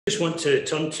Just want to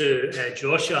turn to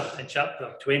Joshua in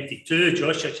chapter 22,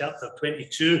 Joshua chapter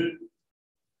 22.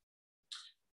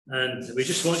 And we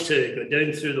just want to go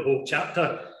down through the whole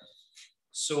chapter.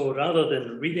 So rather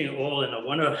than reading it all in a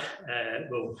one-hour,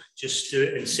 we'll just do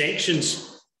it in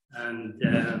sections. And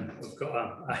we've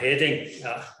got a heading,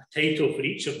 a title for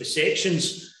each of the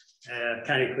sections. I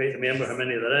can't quite remember how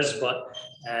many there is, but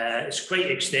it's quite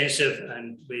extensive,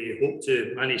 and we hope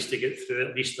to manage to get through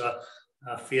at least a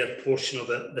fair portion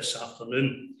of it this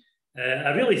afternoon.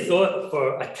 I really thought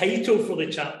for a title for the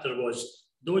chapter was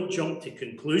 "Don't Jump to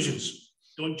Conclusions."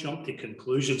 Don't jump to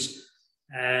conclusions,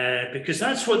 because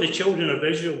that's what the children of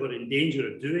Israel were in danger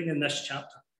of doing in this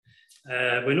chapter.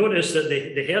 We noticed that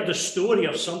they heard the story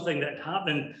of something that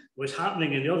was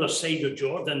happening on the other side of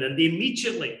Jordan, and they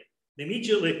immediately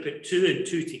put two and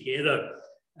two together,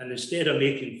 and instead of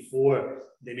making four,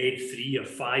 they made 3 or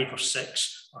 5 or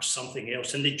 6 or something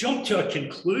else. And they jumped to a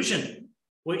conclusion,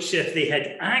 which if they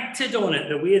had acted on it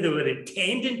the way they were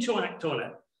intending to act on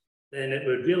it, then it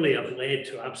would really have led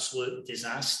to absolute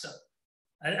disaster.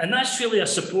 And that's really, I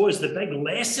suppose, the big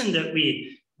lesson that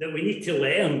we need to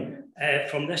learn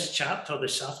from this chapter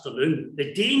this afternoon,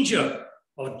 the danger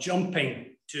of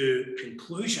jumping to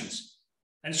conclusions.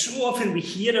 And so often we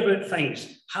hear about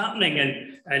things happening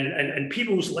in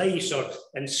people's lives or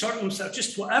in circumstances,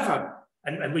 just whatever,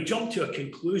 and we jump to a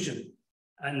conclusion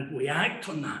and we act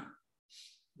on that.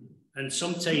 And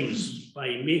sometimes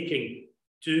by making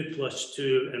 2 +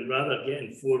 2 and rather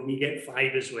getting 4, we get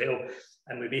 5 as well,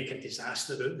 and we make a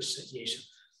disaster out of the situation.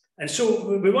 And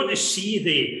so we want to see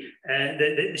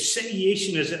the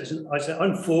situation as it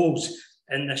unfolds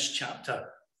in this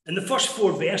chapter. In the first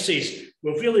 4 verses,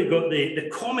 we've really got the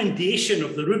commendation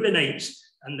of the Reubenites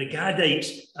and the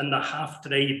Gadites and the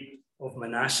half-tribe of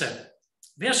Manasseh.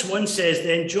 Verse 1 says,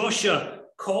 "Then Joshua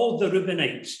called the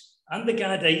Reubenites and the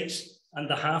Gadites and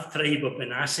the half-tribe of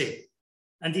Manasseh.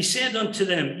 And he said unto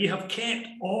them, You have kept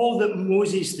all that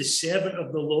Moses, the servant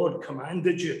of the Lord,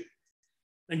 commanded you.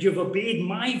 And you have obeyed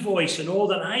my voice in all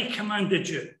that I commanded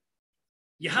you.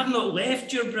 You have not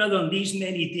left your brethren these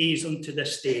many days unto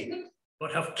this day,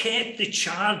 but have kept the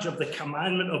charge of the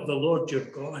commandment of the Lord your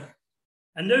God.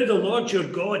 And now the Lord your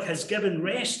God has given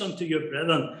rest unto your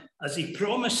brethren, as he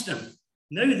promised them.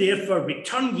 Now therefore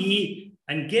return ye,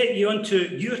 and get ye unto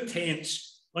your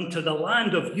tents, unto the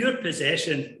land of your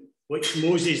possession, which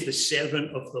Moses, the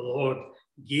servant of the Lord,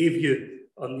 gave you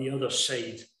on the other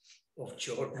side of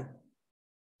Jordan."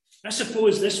 I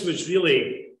suppose this was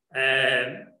really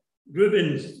the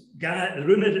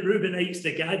Reubenites,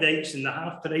 the Gadites, and the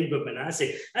half-tribe of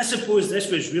Manasseh. I suppose this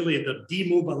was really their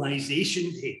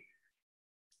demobilization day.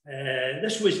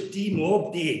 This was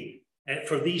demob day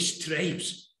for these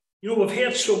tribes. You know, we've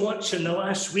heard so much in the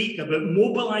last week about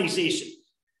mobilization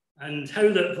and how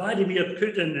that Vladimir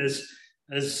Putin has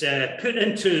put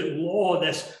into law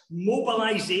this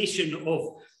mobilization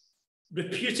of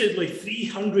reputedly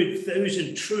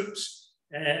 300,000 troops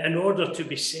in order to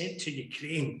be sent to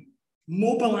Ukraine.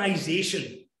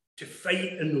 Mobilization to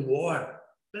fight in the war.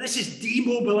 But this is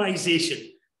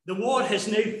demobilization. The war has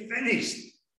now finished,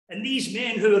 and these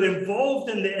men who are involved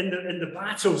in the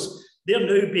battles, they're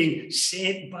now being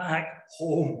sent back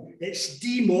home. It's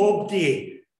demob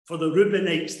day for the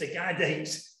Reubenites, the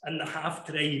Gadites, and the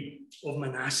half-tribe of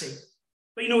Manasseh.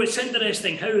 But you know, it's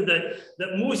interesting how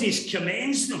that Moses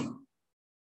commends them.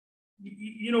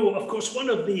 You know, of course, one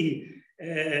of the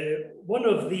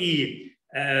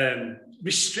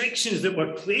restrictions that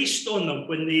were placed on them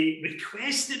when they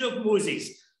requested of Moses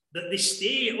that they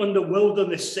stay on the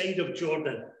wilderness side of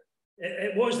Jordan,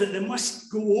 it was that they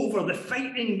must go over, the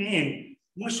fighting men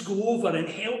must go over and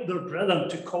help their brethren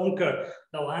to conquer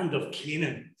the land of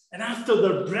Canaan. And after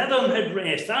their brethren had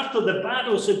rest, after the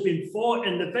battles had been fought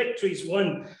and the victories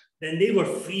won, then they were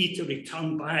free to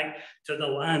return back to the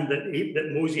land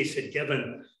that Moses had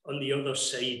given on the other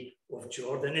side of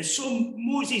Jordan. And so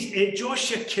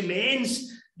Joshua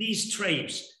commends these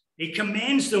tribes. He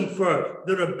commends them for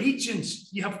their obedience.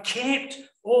 You have kept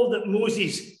all that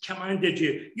Moses commanded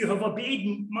you. You have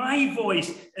obeyed my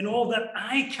voice in all that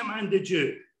I commanded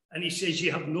you. And he says,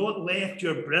 you have not left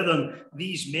your brethren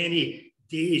these many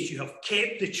days. You have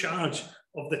kept the charge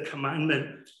of the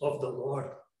commandment of the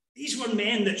Lord. These were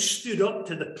men that stood up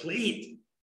to the plate.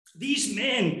 These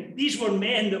were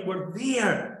men that were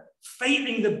there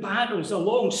fighting the battles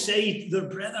alongside their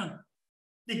brethren.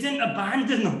 They didn't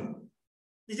abandon them.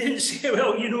 They didn't say,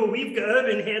 well, you know, we've got our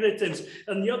inheritance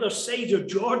on the other side of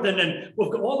Jordan, and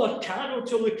we've got all our cattle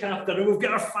to look after, and we've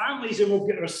got our families, and we've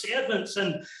got our servants,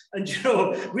 and you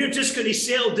know, we're just going to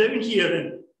settle down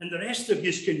here, and the rest of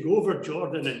you can go over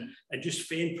Jordan and just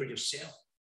fend for yourself.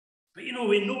 But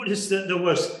we noticed that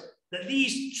that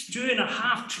these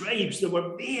 2.5 tribes that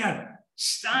were there,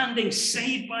 standing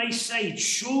side by side,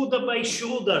 shoulder by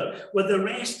shoulder with the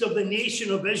rest of the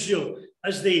nation of Israel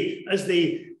as they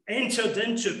entered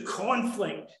into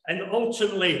conflict and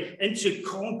ultimately into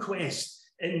conquest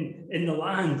in the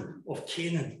land of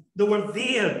Canaan. They were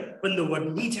there when they were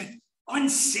needed.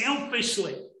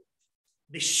 Unselfishly,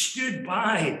 they stood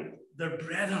by their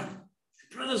brethren.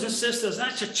 Brothers and sisters,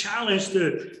 that's a challenge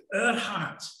to our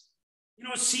hearts.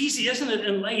 It's easy, isn't it,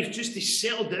 in life just to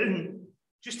settle down.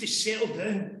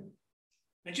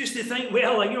 And just to think,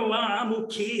 well, I'm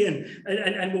okay,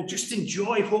 and we'll just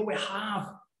enjoy what we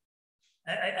have.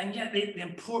 And yet the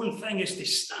important thing is to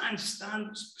stand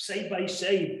side by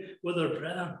side with our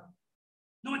brethren.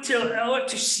 Not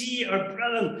to see our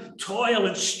brethren toil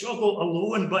and struggle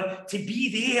alone, but to be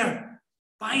there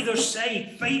by their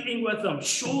side, fighting with them,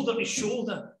 shoulder to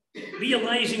shoulder,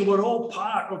 realizing we're all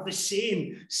part of the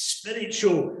same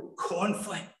spiritual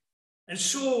conflict. And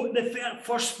so the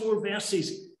first 4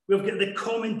 verses, we've got the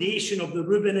commendation of the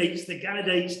Reubenites, the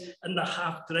Gadites, and the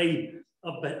half-tribe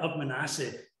of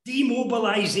Manasseh.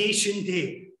 Demobilization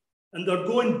day. And they're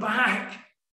going back.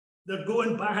 They're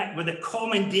going back with the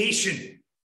commendation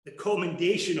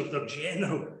of their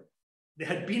general. They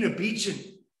had been obedient.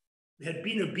 They had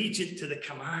been obedient to the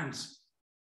commands.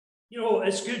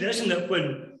 It's good, isn't it,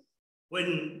 when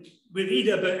we read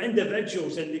about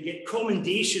individuals and they get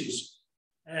commendations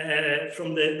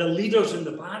from the leaders in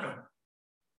the battle.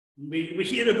 We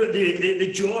hear about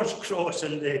the George Cross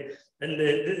and the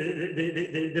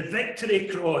Victory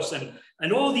Cross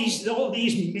and all these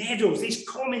medals, these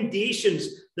commendations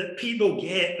that people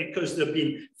get because they've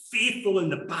been faithful in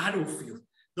the battlefield.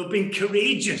 They've been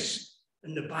courageous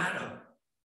in the battle.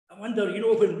 I wonder,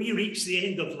 when we reach the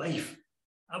end of life,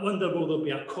 I wonder, will there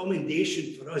be a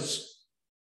commendation for us?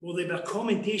 Will there be a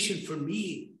commendation for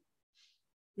me?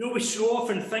 We so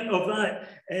often think of that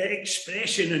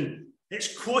expression, and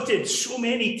it's quoted so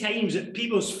many times at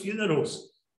people's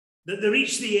funerals that they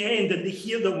reach the end and they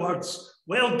hear the words,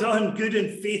 "Well done, good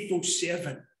and faithful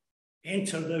servant.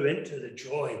 Enter thou into the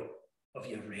joy of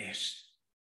your rest."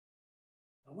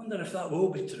 I wonder if that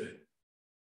will be true.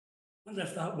 I wonder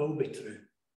if that will be true.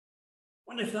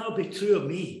 I wonder if that will be true of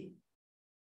me.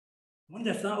 I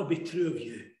wonder if that will be true of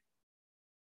you.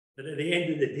 That at the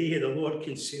end of the day, the Lord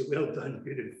can say, "Well done,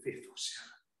 good and faithful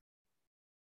servant."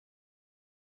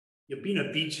 You've been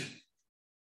obedient.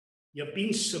 You've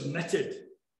been submitted.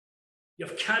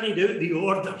 You've carried out the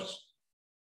orders.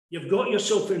 You've got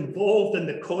yourself involved in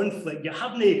the conflict. You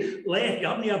haven't left, you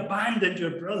haven't abandoned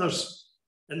your brothers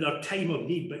in their time of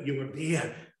need, but you were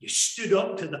there. You stood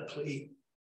up to the plate.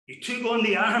 You took on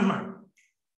the armor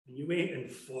and you went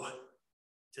and fought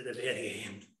to the very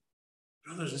end.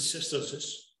 Brothers and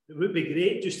sisters, it would be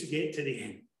great just to get to the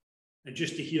end and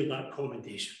just to hear that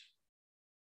commendation.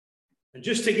 And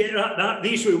just to get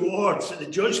these rewards at the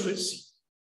judgment seat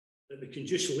that we can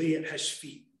just lay at his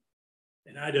feet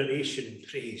in adoration and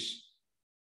praise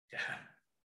to him.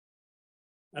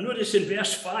 I notice in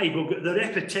verse 5, we've got the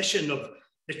repetition of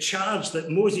the charge that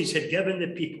Moses had given the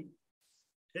people.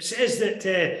 It says that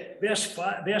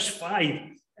verse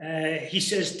 5, he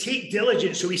says, "Take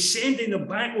diligence." So he's sending them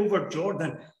back over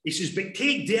Jordan. He says, "But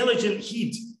take diligent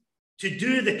heed to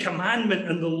do the commandment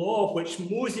and the law which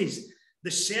Moses,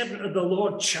 the servant of the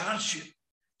Lord, charged you,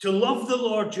 to love the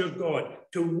Lord your God,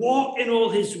 to walk in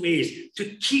all his ways,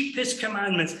 to keep his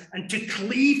commandments, and to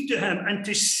cleave to him, and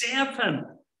to serve him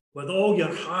with all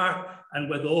your heart and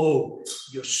with all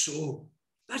your soul."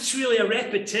 That's really a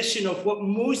repetition of what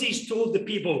Moses told the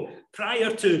people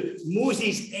prior to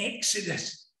Moses'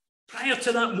 exodus, prior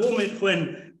to that moment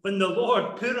when the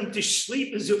Lord put him to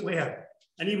sleep, as it were,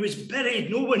 and he was buried,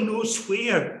 no one knows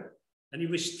where, and he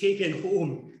was taken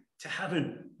home to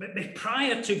heaven. But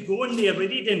prior to going there, we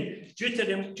read in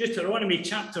Deuteronomy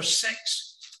chapter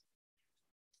 6.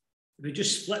 We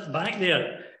just flip back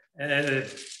there.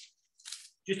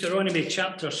 Deuteronomy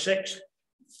chapter 6.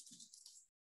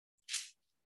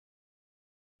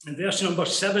 In verse number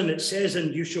 7, it says,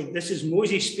 "And you shall," this is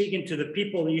Moses speaking to the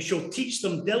people, "and you shall teach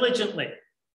them diligently."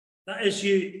 That is,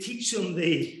 you teach them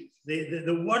the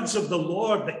words of the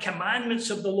Lord, the commandments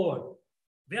of the Lord.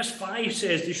 Verse 5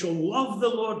 says, "They shall love the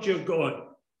Lord your God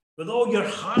with all your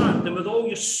heart and with all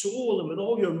your soul and with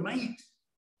all your might.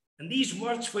 And these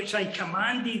words which I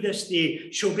command thee this day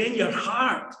shall be in your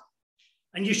heart,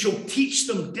 and you shall teach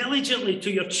them diligently to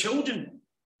your children.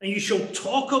 And you shall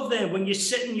talk of them when you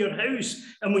sit in your house,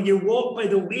 and when you walk by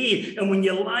the way, and when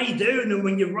you lie down, and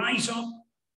when you rise up.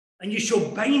 And you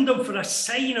shall bind them for a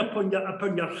sign upon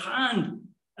your hand,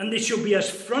 and they shall be as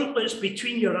frontlets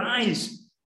between your eyes.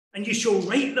 And you shall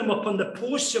write them upon the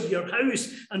posts of your house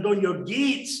and on your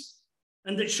gates.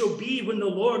 And it shall be when the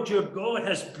Lord your God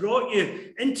has brought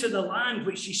you into the land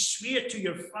which he sware to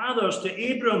your fathers, to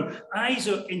Abraham,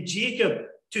 Isaac, and Jacob,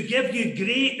 to give you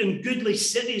great and goodly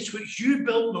cities which you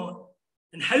built not,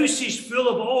 and houses full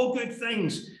of all good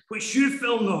things which you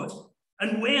fill not,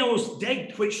 and wells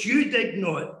digged which you dig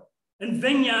not, and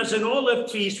vineyards and olive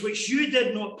trees which you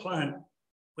did not plant.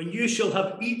 When you shall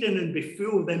have eaten and be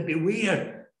full, then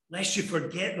beware lest you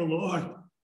forget the Lord,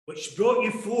 which brought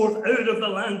you forth out of the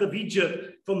land of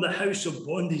Egypt from the house of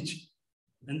bondage.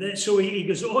 And then so he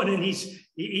goes on, and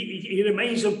he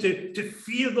reminds them to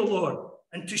fear the Lord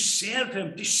and to serve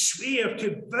him, to swear,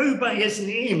 to bow by his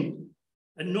name,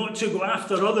 and not to go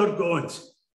after other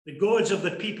gods, the gods of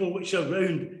the people which are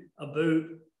round about.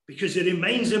 Because he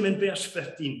reminds them in verse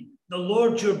 15, the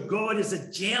Lord your God is a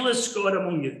jealous God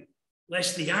among you,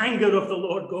 lest the anger of the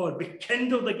Lord God be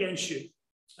kindled against you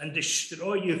and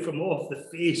destroy you from off the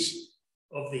face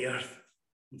of the earth.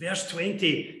 Verse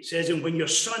 20 says, and when your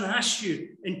son asks you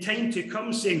in time to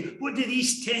come, saying, what do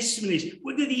these testimonies,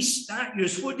 what do these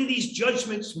statutes, what do these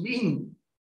judgments mean,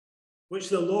 which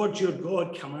the Lord your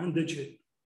God commanded you?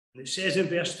 And it says in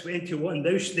verse 21,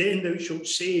 thou shalt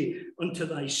say unto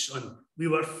thy son, we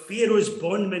were Pharaoh's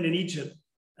bondmen in Egypt,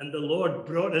 and the Lord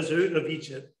brought us out of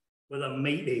Egypt with a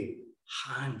mighty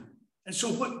hand. And so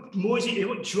what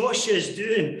Joshua is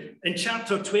doing in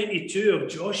chapter 22 of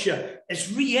Joshua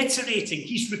is reiterating,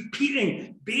 he's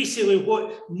repeating basically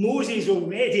what Moses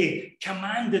already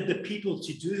commanded the people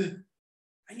to do.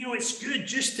 And you know, it's good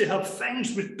just to have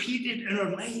things repeated in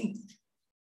our mind.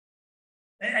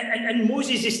 And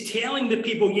Moses is telling the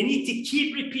people, you need to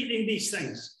keep repeating these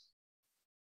things.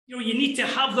 You know, you need to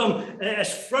have them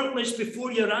as frontlets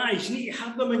before your eyes. You need to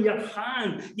have them in your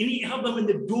hand. You need to have them in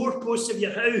the doorposts of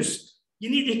your house. You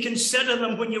need to consider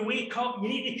them when you wake up. You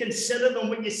need to consider them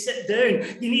when you sit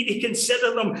down. You need to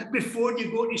consider them before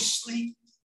you go to sleep.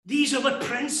 These are the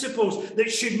principles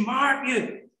that should mark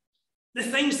you, the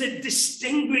things that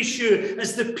distinguish you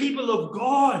as the people of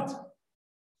God.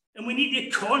 And we need to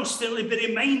constantly be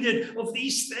reminded of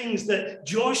these things that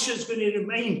Joshua's going to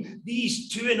remind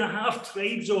these 2.5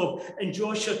 tribes of in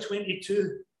Joshua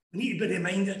 22. We need to be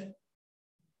reminded.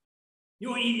 You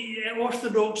know,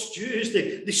 Orthodox Jews,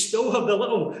 they still have the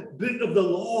little book of the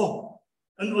law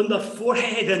and on their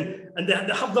forehead, and they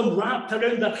have them wrapped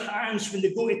around their hands when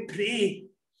they go to pray.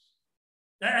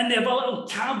 And they have a little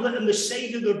tablet on the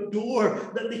side of their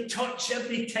door that they touch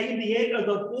every time they enter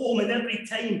their home and every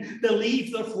time they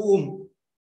leave their home,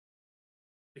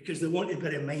 because they want to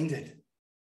be reminded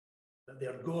that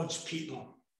they're God's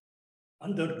people,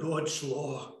 under God's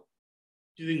law,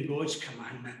 doing God's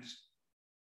commandments.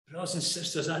 Brothers and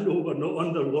sisters, I know we're not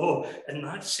under law in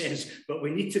that sense, but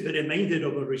we need to be reminded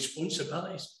of our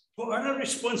responsibilities. What are our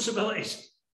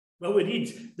responsibilities? Well, we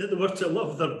read that they were to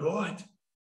love their God.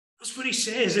 That's what he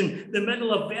says in the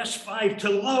middle of verse 5, to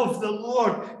love the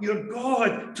Lord your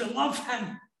God, to love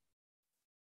him.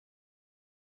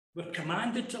 We're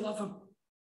commanded to love him.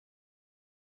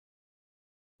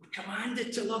 We're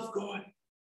commanded to love God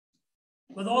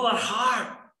with all our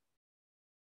heart,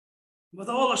 with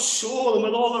all our soul, and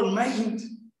with all our mind.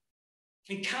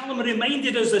 And Callum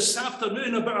reminded us this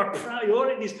afternoon about our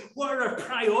priorities. What are our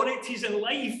priorities in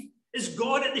life? Is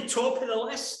God at the top of the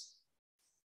list?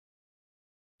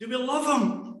 Do we love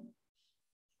him?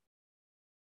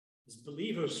 As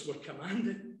believers, we're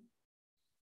commanded.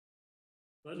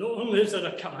 But not only is there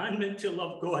a commandment to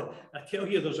love God, I tell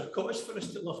you, there's a cause for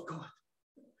us to love God.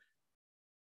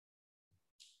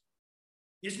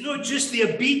 It's not just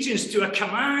the obedience to a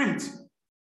command.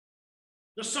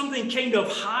 There's something kind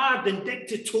of hard and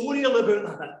dictatorial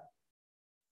about that.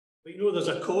 But you know, there's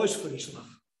a cause for his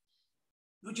love.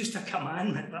 Not just a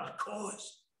commandment, but a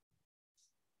cause.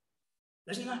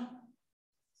 Isn't it?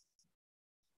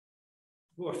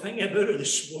 We were thinking about it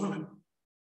this morning.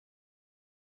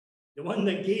 The one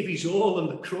that gave his all on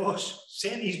the cross,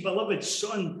 sent his beloved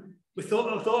son. We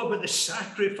thought about the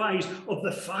sacrifice of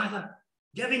the Father,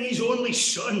 giving his only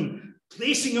son,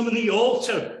 placing him on the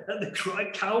altar at the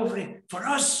Calvary for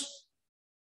us.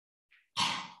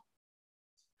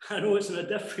 I know it's in a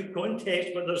different context,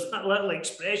 but there's that little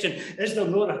expression, is there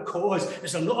not a cause?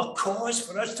 Is there not a cause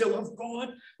for us to love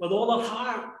God with all our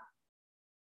heart?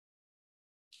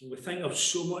 And we think of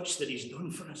so much that he's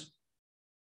done for us.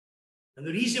 And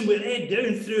the reason we read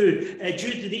down through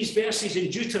these verses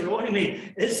in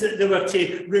Deuteronomy is that they were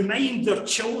to remind their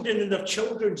children and their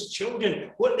children's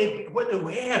children what they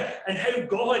were and how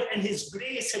God in his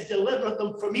grace had delivered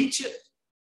them from Egypt.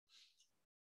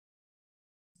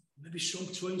 Maybe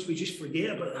sometimes we just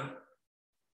forget about that.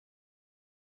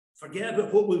 Forget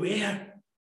about what we were,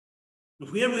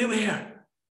 and where we were,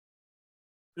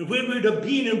 and where we would have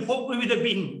been, and what we would have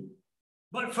been,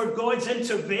 but for God's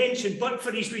intervention, but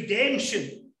for his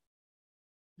redemption,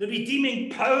 the redeeming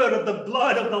power of the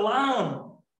blood of the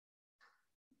Lamb.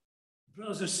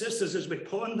 Brothers and sisters, as we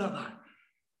ponder that,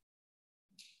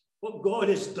 what God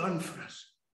has done for us,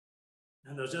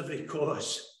 and there's every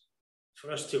cause for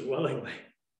us to willingly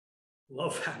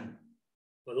love him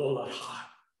with all our heart,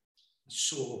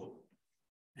 soul,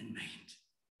 and mind.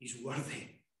 He's worthy,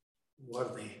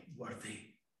 worthy, worthy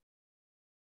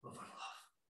of our love.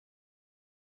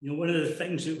 You know, one of the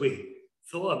things that we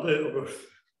thought about or were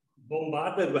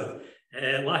bombarded with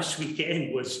last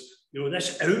weekend was, you know,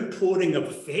 this outpouring of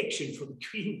affection for the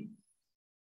Queen.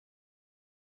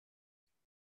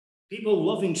 People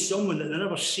loving someone that they've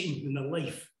never seen in their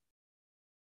life,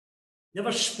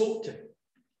 never spoke to,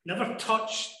 never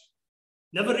touched,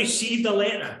 never received a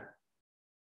letter.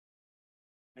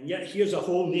 And yet here's a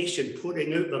whole nation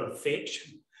pouring out their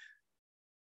affection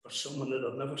for someone that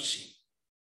they've never seen.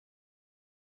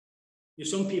 You know,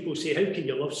 some people say, how can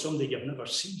you love somebody you've never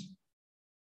seen?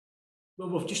 Well,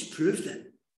 we've just proved it.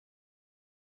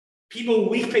 People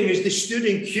weeping as they stood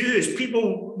in queues,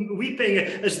 people weeping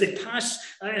as they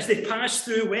passed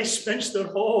through Westminster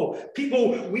Hall,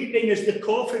 people weeping as the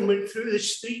coffin went through the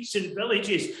streets and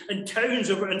villages and towns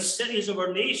and cities of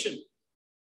our nation.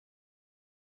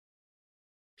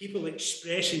 People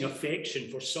expressing affection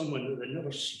for someone that they've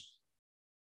never seen.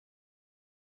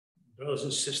 Brothers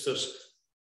and sisters,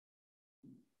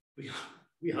 we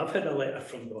have had a letter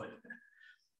from God.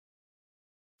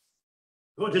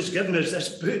 God has given us this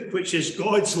book, which is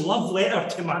God's love letter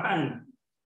to man.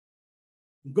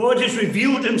 God has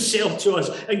revealed himself to us,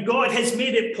 and God has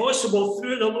made it possible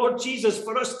through the Lord Jesus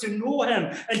for us to know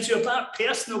him and to have that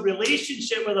personal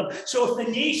relationship with him. So if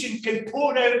the nation can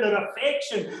pour out their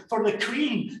affection for the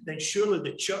Queen, then surely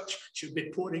the church should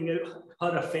be pouring out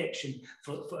her affection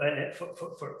for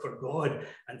God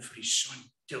and for his Son,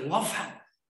 to love him,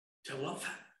 to love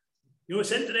him. You know,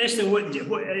 it's interesting what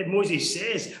Moses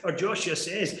says, or Joshua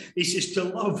says. He says, to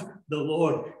love the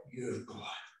Lord your God.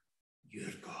 Your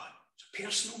God. It's a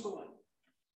personal God.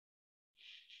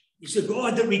 He's the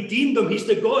God that redeemed them. He's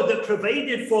the God that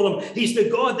provided for them. He's the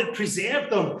God that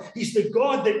preserved them. He's the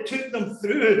God that took them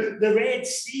through the Red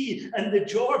Sea and the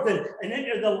Jordan and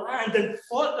into the land and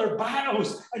fought their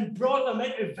battles and brought them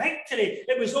into victory.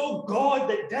 It was all God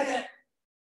that did it.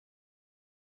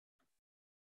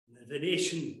 The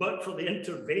nation, but for the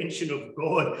intervention of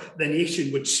God, the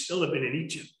nation would still have been in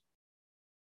Egypt,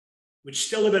 would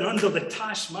still have been under the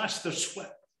taskmaster's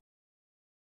whip,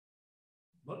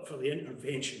 but for the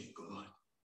intervention of God.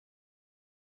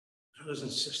 Brothers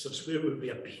and sisters, where would we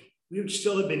have been? We would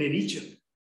still have been in Egypt.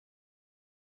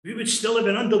 We would still have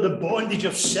been under the bondage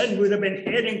of sin. We would have been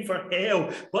heading for hell,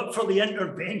 but for the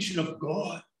intervention of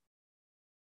God.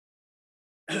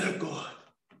 Our God,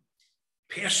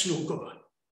 personal God,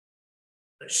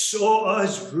 that saw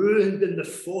us ruined in the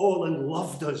fall and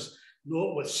loved us,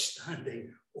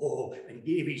 notwithstanding all, and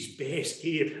gave his best,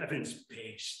 gave heaven's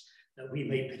best, that we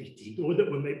might be redeemed, oh,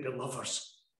 that we might be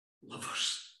lovers of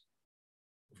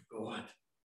God.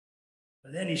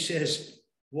 But then he says,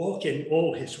 walk in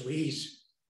all his ways,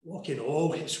 walk in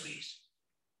all his ways.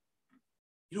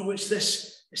 You know, it's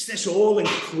this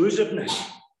all-inclusiveness,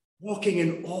 walking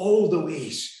in all the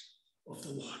ways of the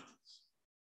Lord,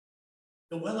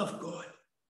 the will of God.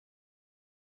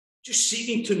 Just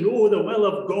seeking to know the will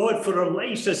of God for our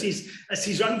lives as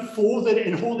he's unfolded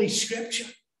in Holy Scripture.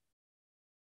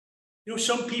 You know,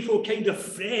 some people kind of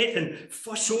fret and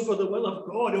fuss over the will of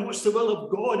God and what's the will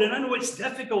of God. And I know it's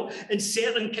difficult in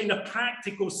certain kind of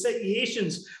practical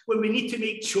situations when we need to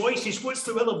make choices. What's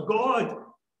the will of God?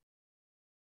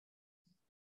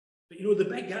 But you know, the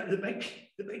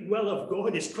big will of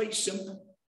God is quite simple.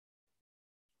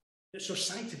 It's our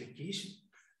sanctification.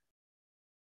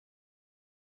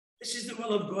 This is the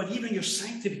will of God, even your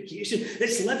sanctification.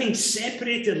 It's living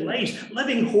separated lives,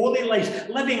 living holy lives,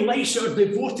 living lives that are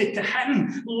devoted to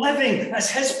him, living as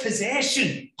his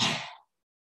possession.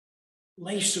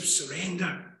 Lives of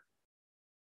surrender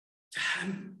to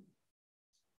him.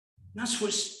 That's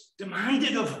what's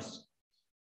demanded of us.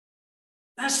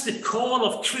 That's the call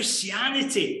of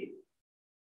Christianity.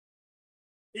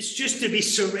 It's just to be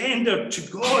surrendered to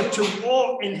God, to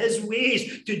walk in his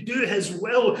ways, to do his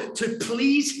will, to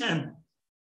please him.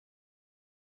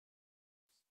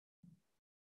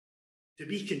 To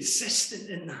be consistent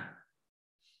in that.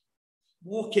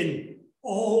 Walk in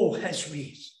all his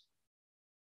ways.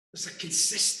 There's a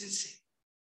consistency.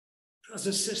 Brothers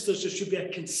and sisters, there should be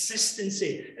a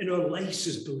consistency in our lives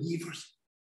as believers.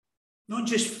 not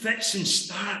just fits and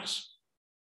starts,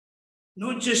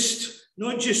 not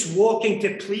just walking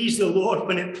to please the Lord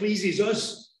when it pleases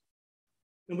us,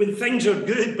 and when things are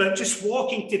good, but just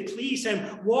walking to please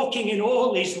him, walking in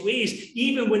all his ways,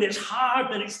 even when it's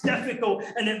hard and it's difficult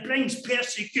and it brings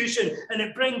persecution and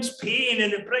it brings pain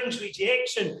and it brings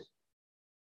rejection.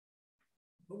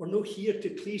 But we're not here to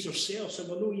please ourselves, and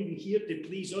we're not even here to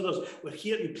please others. We're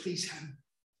here to please him.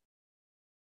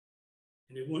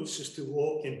 And he wants us to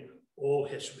walk in all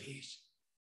his ways.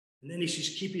 And then he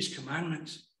says, keep his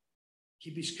commandments.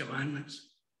 Keep his commandments.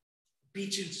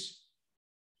 Obedience.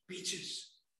 Obedience.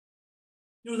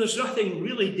 You know, there's nothing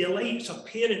really delights a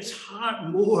parent's heart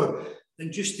more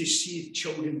than just to see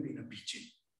children being obedient.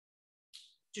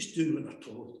 Just doing what they're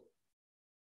told.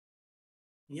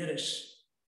 And yet it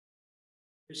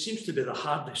seems to be the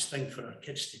hardest thing for our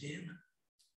kids to do.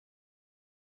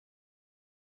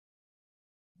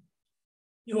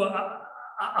 You know,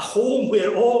 a home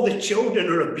where all the children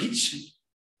are obedient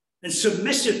and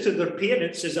submissive to their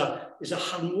parents is a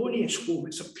harmonious home.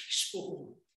 It's a peaceful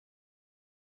home.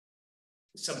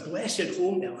 It's a blessed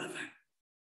home to live in.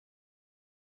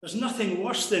 There's nothing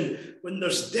worse than when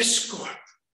there's discord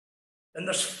and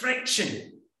there's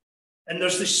friction and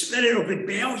there's the spirit of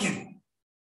rebellion.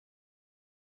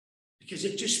 Because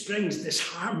it just brings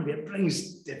disharmony, it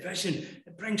brings division,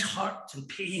 it brings hurt and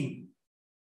pain.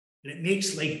 And it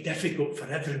makes life difficult for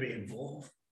everybody involved.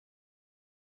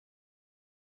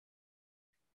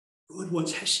 God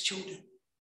wants his children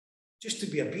just to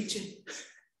be obedient.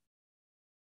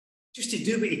 Just to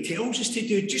do what he tells us to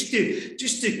do, just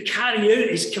to carry out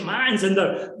his commands and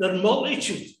their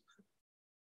multitude.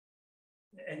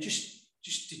 And just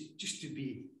to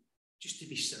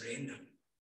be surrendered.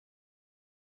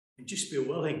 And just be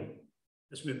willing,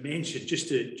 as we mentioned, just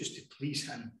to please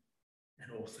him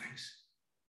in all things.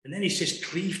 And then he says,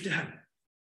 cleave to him,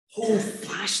 hold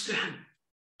fast to him,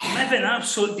 live in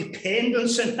absolute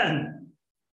dependence on him,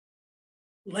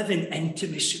 live in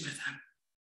intimacy with him,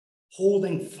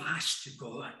 holding fast to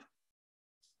God.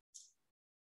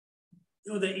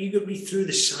 You know, that you could read through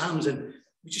the Psalms and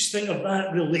we just think of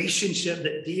that relationship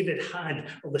that David had,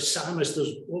 or the psalmist.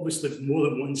 There's obviously more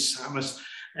than one psalmist,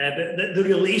 but the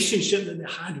relationship that they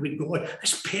had with God,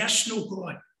 this personal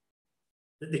God,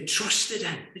 that they trusted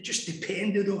in, they just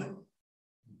depended on.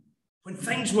 When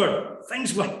things were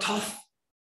tough,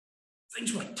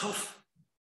 things were tough.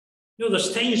 You know,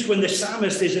 there's times when the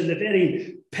psalmist is in the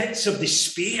very pits of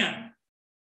despair,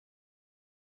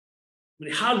 when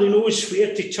he hardly knows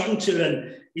where to turn to,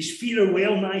 and his feet are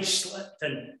well nigh slipped,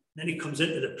 and then he comes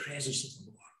into the presence of the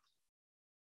Lord.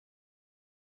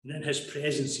 And in his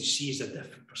presence, he sees a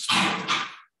different perspective,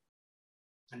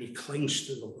 and he clings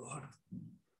to the Lord.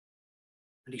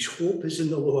 And his hope is in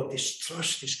the Lord. His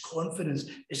trust, his confidence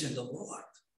is in the Lord.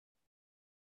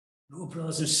 No,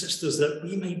 brothers and sisters, that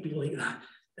we might be like that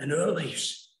in our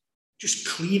lives, just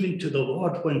cleaving to the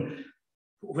Lord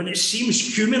when it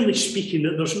seems, humanly speaking,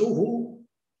 that there's no hope.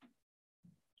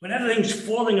 When everything's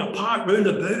falling apart round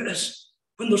about us,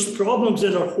 when there's problems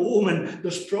in our home and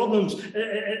there's problems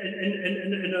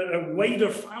in our wider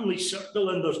family circle,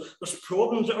 and there's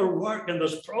problems at our work, and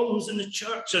there's problems in the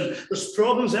church, and there's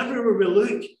problems everywhere we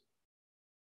look.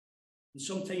 And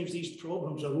sometimes these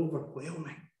problems are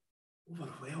overwhelming.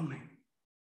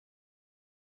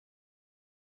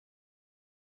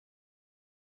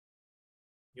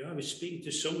 You know, I was speaking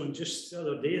to someone just the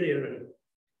other day there, and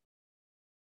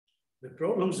the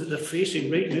problems that they're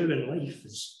facing right now in life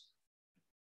is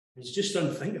just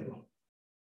unthinkable.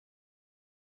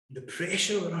 The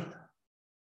pressure they're under,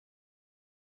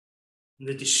 and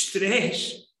the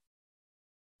distress,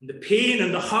 and the pain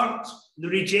and the hurt, and the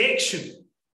rejection.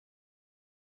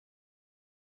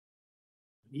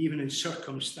 And even in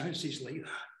circumstances like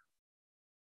that,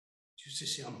 just to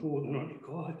say, I'm holding on to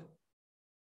God.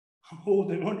 I'm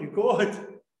holding on to God.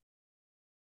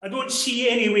 I don't see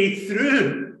any way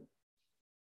through.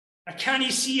 I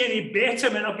can't see any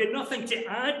betterment. I've got nothing to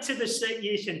add to the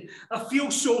situation. I feel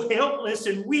so helpless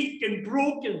and weak and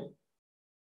broken.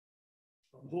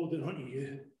 I'm holding on to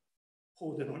you,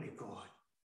 holding on to God.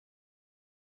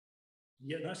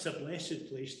 And yet that's a blessed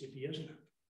place to be, isn't it?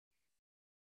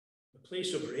 A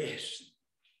place of rest.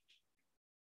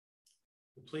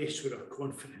 A place where our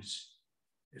confidence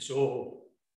is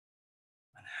all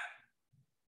in him.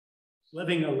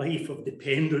 Living a life of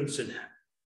dependence in him,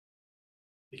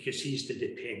 because he's the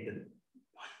dependent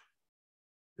one.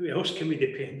 Who else can we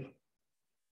depend on?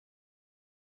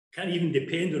 Can't even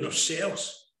depend on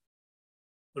ourselves.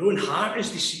 Our own heart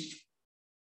is deceitful.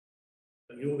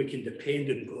 But you know, we can depend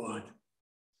on God,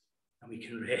 and we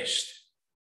can rest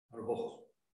our all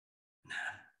in him.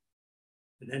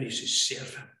 And then he says,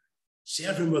 serve him.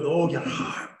 Serve him with all your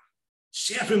heart.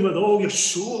 Serve him with all your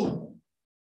soul.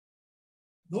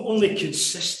 Not only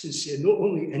consistency and not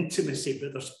only intimacy,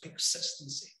 but there's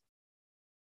persistency.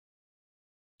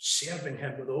 Serving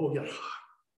him with all your heart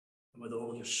and with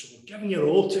all your soul. Giving your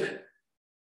all to him.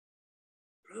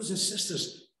 Brothers and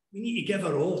sisters, we need to give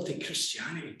our all to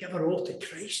Christianity. Give our all to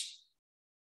Christ.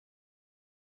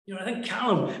 You know, I think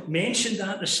Callum mentioned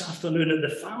that this afternoon at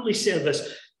the family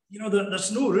service. You know,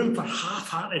 there's no room for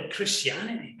half-hearted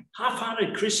Christianity.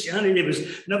 Half-hearted Christianity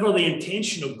was never the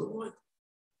intention of God.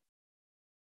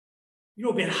 You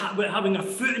know, we're having a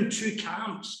foot in two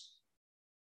camps.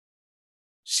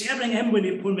 Serving him when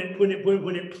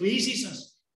it pleases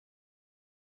us.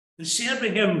 And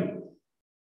serving him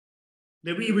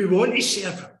the way we want to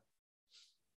serve him.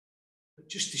 But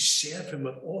just to serve him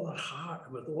with all our heart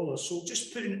and with all our soul.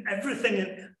 Just putting everything in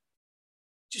there.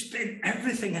 Just putting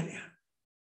everything in there.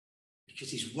 Because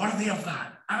he's worthy of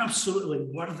that. Absolutely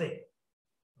worthy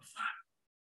of that.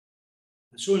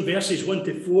 And so in verses 1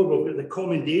 to 4, we've got the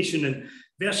commendation. And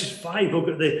verses 5, we've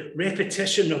got the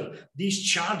repetition of these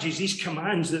charges, these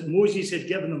commands that Moses had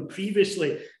given them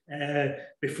previously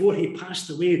before he passed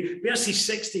away. Verses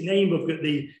 6 to 9, we've got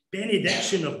the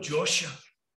benediction of Joshua.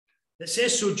 It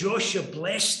says, so Joshua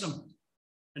blessed them,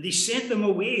 and he sent them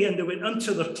away, and they went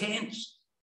unto their tents.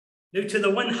 Now to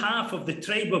the one half of the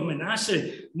tribe of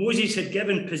Manasseh, Moses had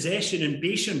given possession in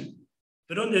Bashan,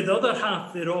 but unto the other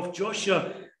half thereof,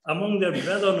 Joshua among their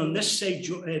brethren on this side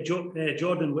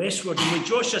Jordan westward. And when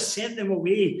Joshua sent them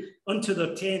away unto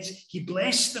their tents, he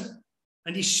blessed them,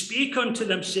 and he spake unto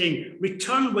them, saying,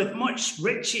 return with much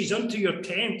riches unto your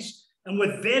tents, and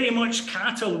with very much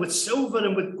cattle, with silver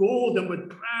and with gold, and with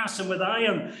brass and with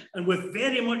iron, and with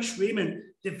very much raiment,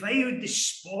 divide the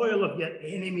spoil of your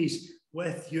enemies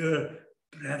with your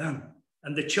brethren.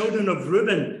 And the children of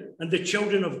Reuben and the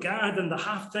children of Gad and the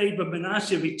half tribe of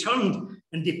Manasseh returned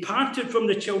and departed from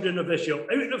the children of Israel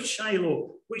out of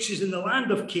Shiloh, which is in the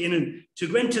land of Canaan, to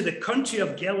go into the country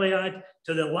of Gilead,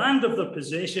 to the land of their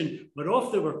possession,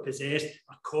 whereof they were possessed,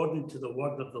 according to the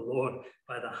word of the Lord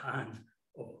by the hand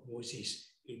of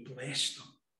Moses. He blessed them.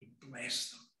 He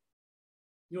blessed them.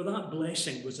 You know, that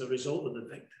blessing was a result of the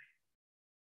victory.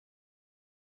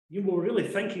 You were really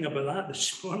thinking about that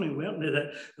this morning, weren't you?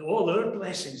 That all our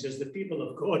blessings as the people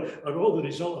of God are all the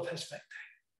result of his victory.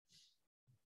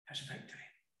 His victory.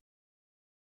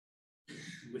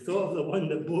 We thought of the one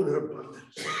that bore our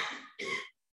burdens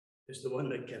is the one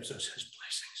that gives us his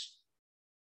blessings.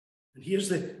 And here's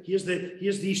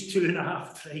these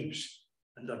 2.5 tribes,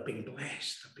 and they're being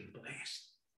blessed. They're being blessed.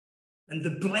 And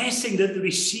the blessing that they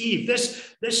receive,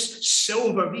 this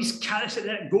silver, these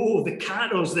gold, the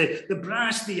cattle, the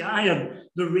brass, the iron,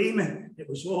 the raiment, it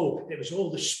was all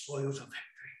the spoils of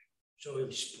victory. It was all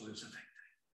the spoils of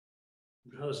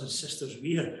victory. Brothers and sisters,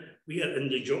 we are in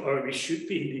the joy, or we should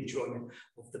be in the enjoyment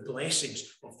of the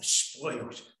blessings of the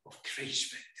spoils of Christ's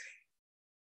victory.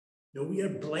 No, we are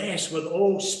blessed with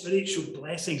all spiritual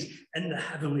blessings in the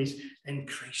heavenlies in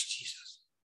Christ Jesus.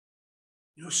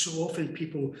 You know, so often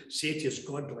people say to us,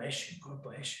 God bless you, God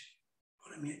bless you.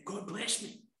 What I mean, God bless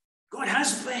me. God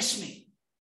has blessed me.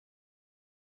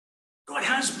 God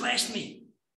has blessed me.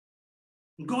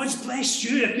 And God's blessed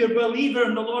you. If you're a believer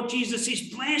in the Lord Jesus,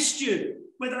 he's blessed you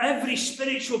with every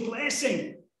spiritual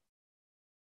blessing.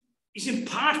 He's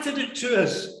imparted it to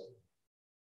us.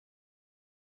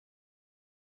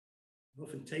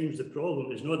 Oftentimes the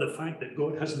problem is not the fact that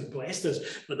God hasn't blessed us,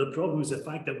 but the problem is the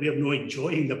fact that we are not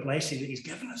enjoying the blessing that he's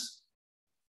given us,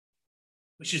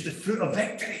 which is the fruit of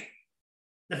victory,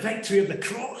 the victory of the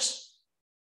cross.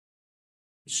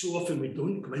 And so often we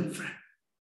don't go in for it.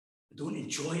 We don't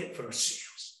enjoy it for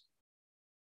ourselves.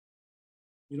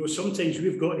 You know, sometimes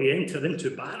we've got to enter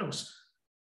into battles.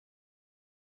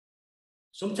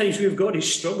 Sometimes we've got to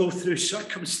struggle through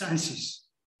circumstances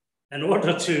in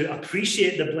order to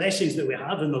appreciate the blessings that we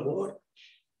have in the Lord.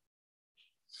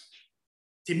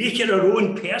 To make it our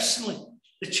own personally.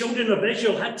 The children of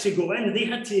Israel had to go in, they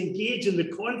had to engage in the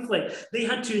conflict, they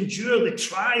had to endure the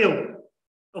trial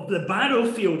of the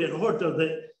battlefield in order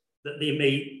that they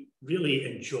might really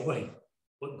enjoy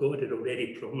what God had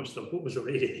already promised them, what was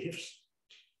already theirs.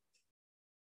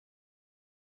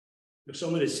 If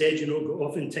someone has said, you know,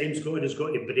 oftentimes God has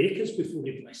got to break us before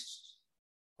he blesses us,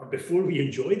 or before we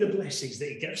enjoy the blessings that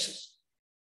he gives us.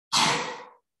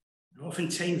 And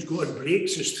oftentimes God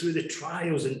breaks us through the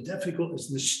trials and difficulties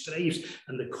and the strifes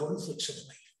and the conflicts of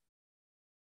life.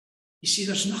 You see,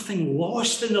 there's nothing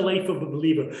lost in the life of a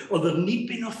believer, or there need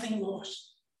be nothing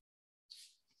lost.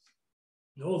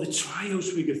 And all the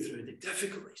trials we go through, the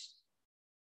difficulties,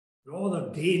 they're all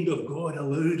ordained of God,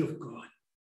 allowed of God.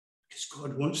 Because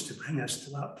God wants to bring us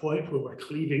to that point where we're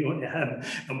cleaving onto him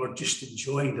and we're just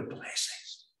enjoying the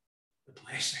blessings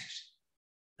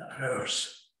that are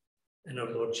ours in our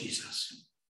Lord Jesus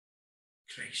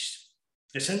Christ.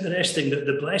 It's interesting that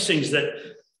the blessings that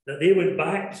they went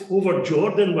back over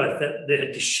Jordan with, that they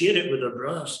had to share it with their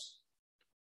brothers.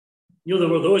 You know, there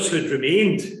were those who had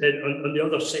remained on the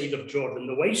other side of Jordan.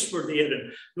 The wives were there,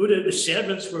 and no doubt the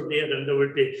servants were there, and there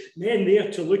would be men there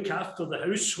to look after the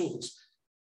households.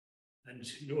 And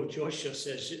you know, Joshua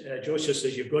says,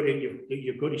 you've got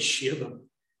to share them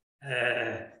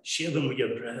with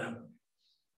your brethren.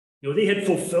 You know, they had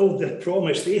fulfilled their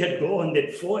promise. They had gone,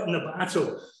 they'd fought in the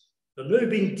battle. They're now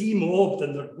being demobbed,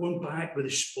 and they're going back with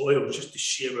the spoils just to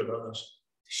share with others.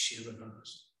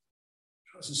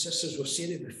 Brothers and sisters, we've said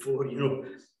it before, you know,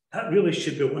 that really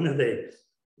should be one of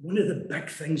the big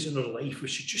things in our life. We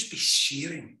should just be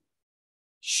sharing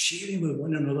with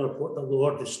one another what the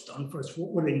Lord has done for us,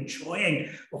 what we're enjoying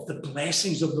of the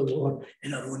blessings of the Lord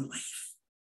in our own life.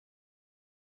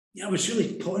 Yeah, I was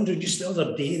really pondering just the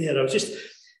other day there. I was just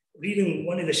reading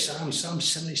one of the Psalms, Psalm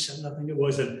 77, I think it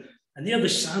was, and there the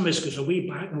psalmist goes away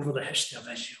back over the history of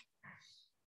Israel.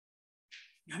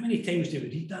 How many times do we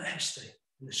read that history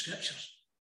in the scriptures?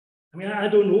 I mean, I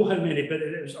don't know how many, but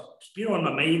it's been on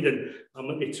my mind, and I'm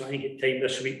going to try and get time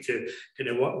this week to kind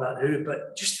of work that out.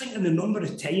 But just thinking the number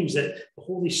of times that the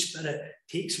Holy Spirit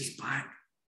takes us back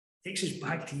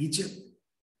to Egypt,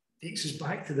 takes us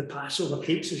back to the Passover,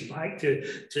 takes us back to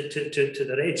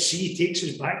the Red Sea, takes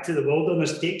us back to the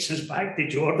wilderness, takes us back to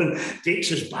Jordan,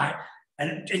 takes us back,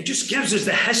 and just gives us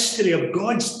the history of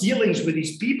God's dealings with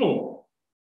his people,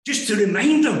 just to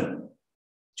remind them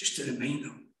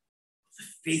the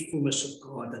faithfulness of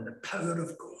God and the power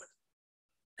of God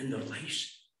in their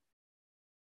lives.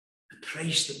 The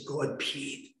price that God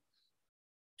paid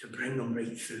to bring them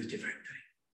right through to victory.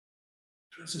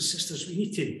 Brothers and sisters, we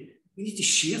need to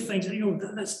share things.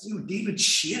 That's David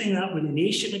sharing that with the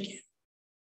nation again.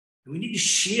 And we need to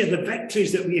share the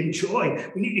victories that we enjoy.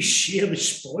 We need to share the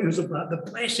spoils of that, the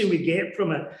blessing we get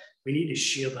from it. We need to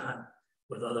share that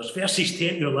with others. Verses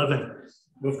 10 to 11,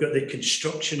 we've got the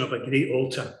construction of a great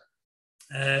altar.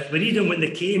 We read them when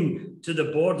they came to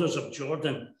the borders of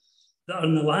Jordan, that are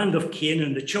in the land of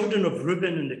Canaan, the children of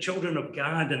Reuben and the children of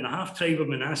Gad and the half-tribe of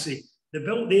Manasseh. They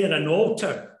built there an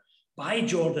altar by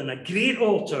Jordan, a great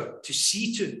altar to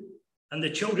see to. And the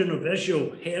children of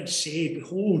Israel heard say,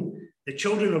 behold, the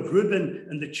children of Reuben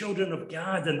and the children of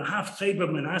Gad and the half-tribe of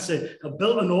Manasseh have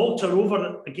built an altar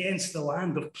over against the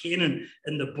land of Canaan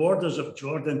in the borders of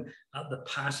Jordan at the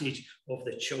passage of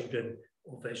the children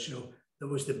of Israel. There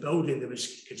was the building, there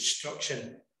was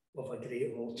construction of a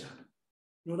great altar.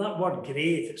 You know, that word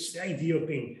great, it's the idea of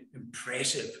being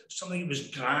impressive, something that was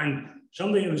grand,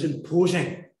 something that was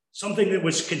imposing, something that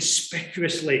was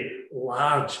conspicuously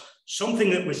large, something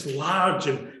that was large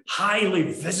and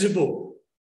highly visible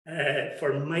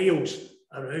for miles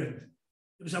around.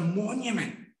 It was a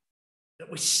monument that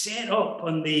was set up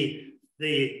on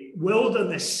the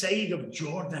wilderness side of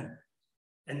Jordan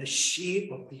in the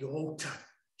shape of the altar.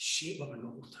 Shape of an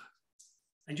altar.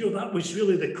 And you know, that was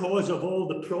really the cause of all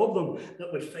the problem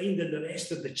that we find in the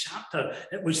rest of the chapter.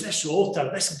 It was this altar,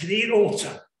 this great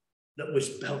altar, that was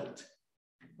built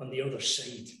on the other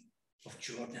side of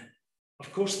Jordan.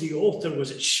 Of course, the altar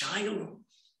was at Shiloh.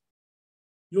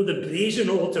 You know, the brazen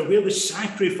altar where the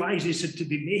sacrifices had to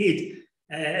be made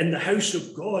in the house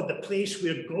of God, the place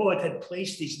where God had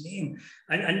placed his name.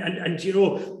 And you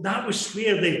know, that was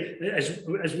where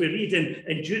as we read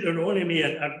in Deuteronomy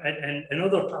and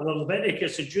other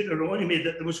Leviticus and Deuteronomy,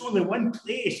 that there was only one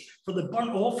place for the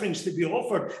burnt offerings to be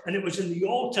offered, and it was in the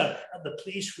altar at the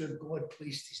place where God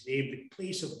placed his name, the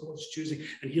place of God's choosing.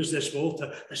 And here's this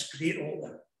altar, this great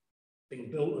altar, being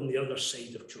built on the other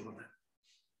side of Jordan.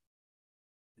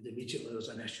 And immediately there's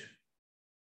an issue.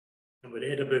 And we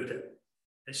read about it.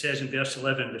 It says in verse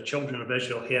 11, the children of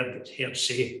Israel heard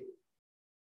say.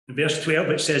 In verse 12,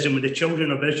 it says, and when the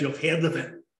children of Israel heard of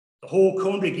it, the whole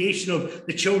congregation of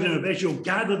the children of Israel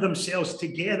gathered themselves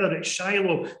together at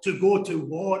Shiloh to go to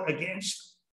war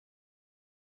against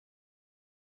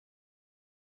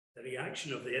them. The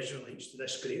reaction of the Israelites to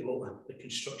this great altar, the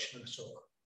construction of this altar.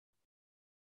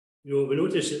 You know, we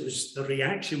notice the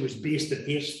reaction was based on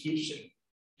hearsay.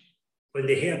 When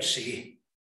they heard say.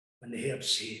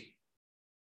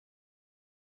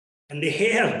 And they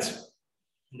heard,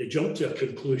 and they jumped to a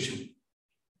conclusion,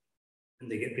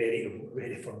 and they get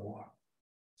ready for war.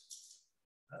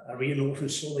 Are we often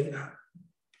so like that?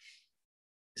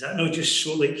 Is that not just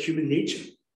so like human nature?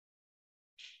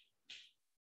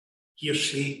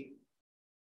 Hearsay.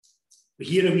 We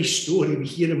hear a wee story, we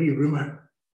hear a wee rumour,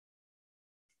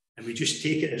 and we just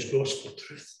take it as gospel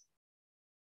truth.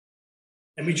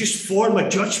 And we just form a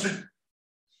judgment.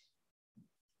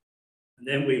 And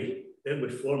then we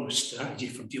form a strategy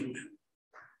for dealing with it.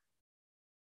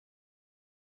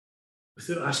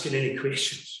 Without asking any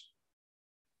questions.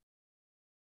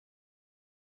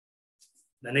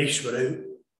 The knives were out,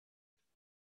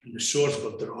 and the swords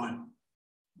were drawn,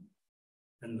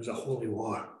 and there was a holy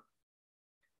war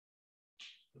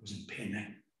that was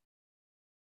impending.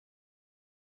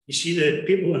 You see, the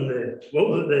people on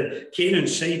the Canaan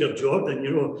side of Jordan,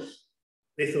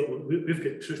 they thought, well, we've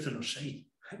got truth on our side.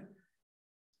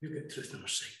 We've got truth on our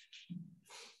side.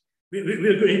 We're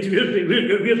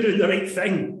doing the right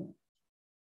thing.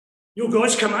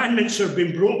 God's commandments have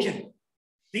been broken.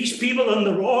 These people are in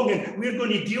the wrong, and we're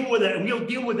going to deal with it, and we'll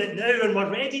deal with it now, and we're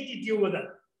ready to deal with it.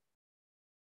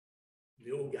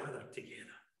 They all gathered together.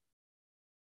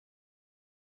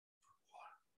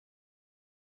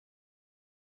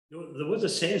 There was a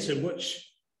sense in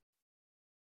which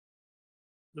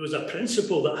there was a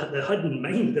principle that they had in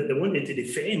mind that they wanted to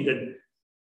defend, and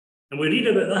we read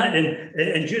about that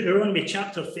in Deuteronomy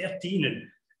chapter 13,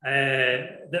 and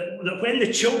that when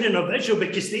the children of Israel,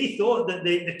 because they thought that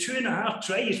the 2.5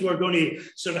 tribes were going to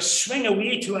sort of swing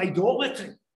away to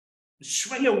idolatry,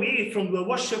 swing away from the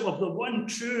worship of the one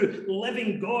true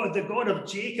living God, the God of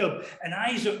Jacob and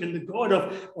Isaac, and the God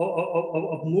of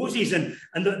Moses, and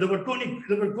they were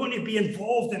going to be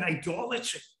involved in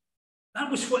idolatry.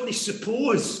 That was what they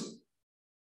supposed.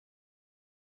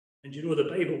 And the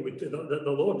Bible, the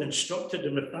Lord instructed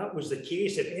them, if that was the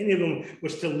case, if any of them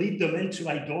was to lead them into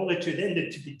idolatry, then they're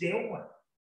to be dealt with.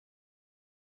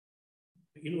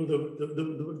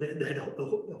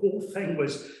 The whole thing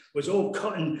was all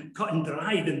cut and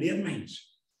dried in their minds.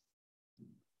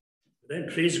 But then,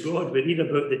 praise God, we read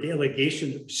about the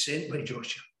delegation that was sent by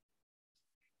Joshua.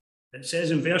 It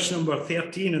says in verse number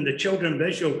 13, and the children of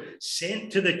Israel sent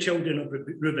to the children of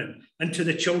Reuben, and to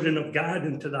the children of Gad,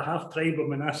 and to the half-tribe of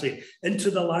Manasseh,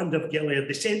 into the land of Gilead.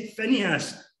 They sent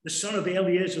Phinehas, the son of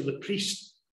Eleazar, the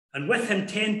priest, and with him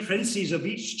 10 princes of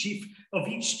each chief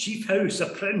house, a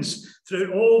prince,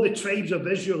 throughout all the tribes of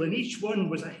Israel, and each one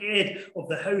was a head of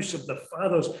the house of their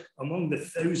fathers among the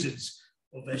thousands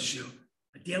of Israel.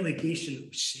 A delegation that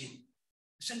was sent.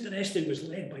 It's interesting, it was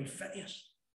led by Phinehas.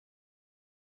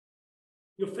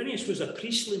 Phinehas was a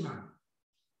priestly man,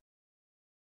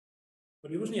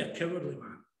 but he wasn't a cowardly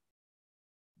man.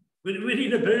 We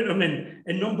read about him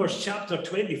in Numbers chapter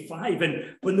 25,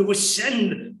 and when there was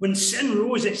sin, when sin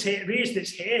raised its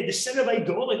head, the sin of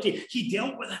idolatry, he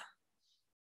dealt with it.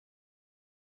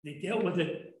 They dealt with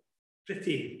it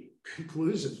pretty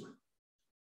conclusively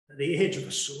at the edge of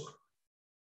a sword.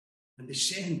 And they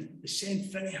send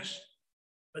Phinehas.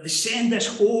 But they send this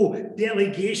whole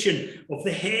delegation of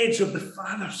the heads of the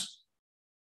fathers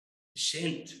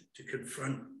sent to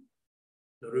confront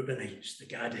the Reubenites, the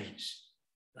Gadites,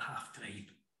 the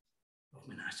half-tribe of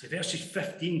Manasseh. Verses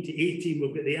 15 to 18,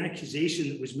 we've got the accusation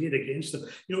that was made against them.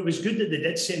 It was good that they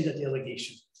did send a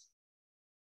delegation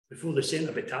before they sent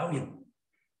a battalion.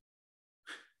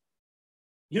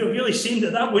 It really seemed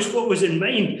that was what was in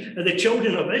mind of the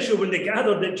children of Israel when they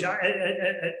gathered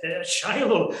at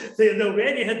Shiloh. They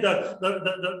already had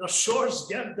their swords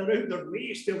girt around their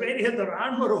waist. They already had their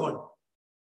armor on.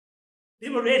 They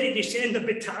were ready to send a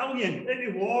battalion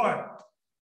into war.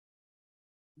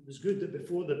 It was good that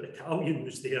before the battalion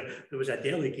was there was a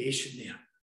delegation there.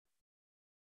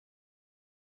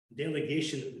 A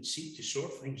delegation that would seek to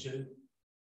sort things out.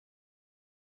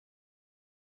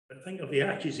 But think of the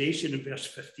accusation in verse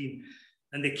 15.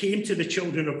 And they came to the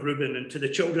children of Reuben, and to the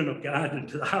children of Gad, and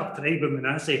to the half-tribe of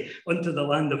Manasseh, unto the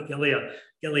land of Gilead.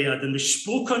 And they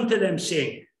spoke unto them,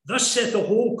 saying, Thus saith the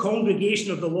whole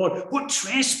congregation of the Lord, What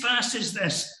trespass is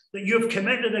this that you have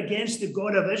committed against the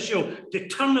God of Israel, to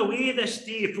turn away this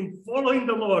day from following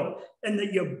the Lord, and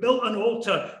that you have built an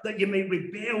altar, that you may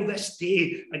rebel this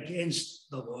day against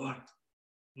the Lord?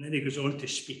 And then he goes on to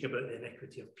speak about the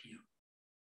iniquity of Peor.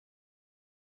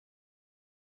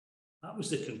 That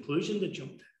was the conclusion they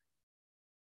jumped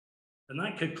at. And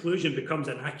that conclusion becomes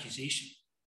an accusation.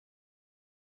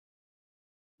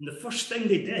 And the first thing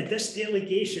they did, this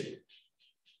delegation,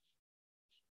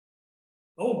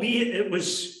 albeit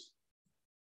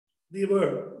they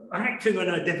were acting on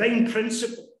a divine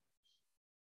principle,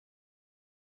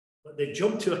 but they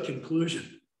jumped to a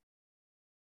conclusion.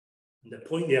 And they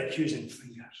point the accusing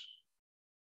fingers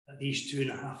at these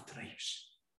 2.5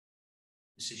 tribes.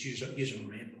 This is using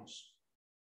rebels.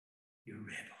 You're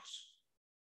rebels.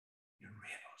 You're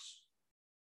rebels.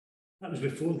 That was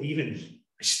before they even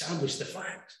established the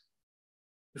fact.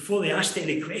 Before they asked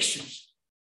any questions.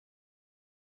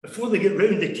 Before they get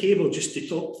round the table just to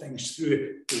talk things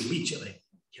through, they immediately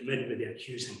come in with the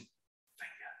accusing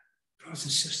finger. Brothers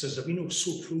and sisters, are we not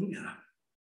so prone to that?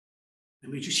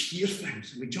 And we just hear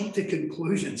things, and we jump to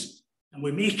conclusions, and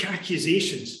we make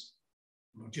accusations,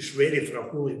 and we're just ready for a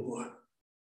holy war.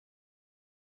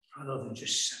 Rather than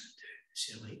just sit down and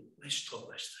say, like, let's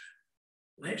talk this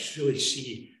through. Let's really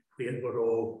see where we're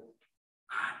all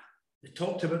at. They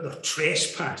talked about their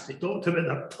trespass. They talked about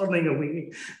their turning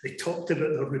away. They talked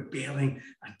about their rebelling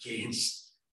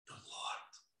against the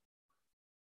Lord.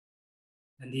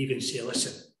 And they even say,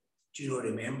 listen, do you not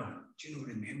remember? Do you not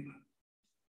remember?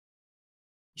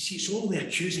 You see, it's all the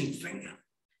accusing finger.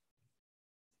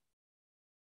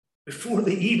 Before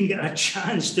they even get a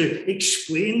chance to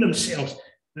explain themselves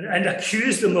and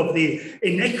accuse them of the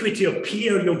iniquity of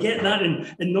Peter. You'll get that in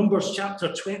Numbers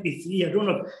chapter 23. I don't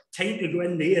have time to go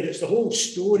in there. It's the whole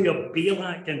story of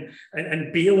Balak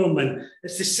and Balaam, and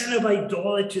it's the sin of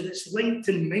idolatry that's linked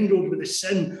and mingled with the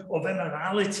sin of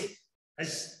immorality,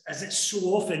 as it so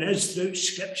often is throughout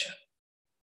Scripture.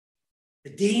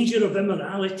 The danger of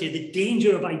immorality, the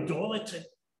danger of idolatry,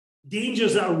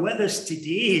 dangers that are with us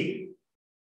today.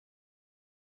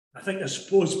 I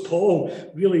suppose Paul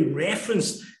really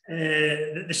referenced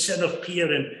the sin of Peter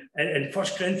in 1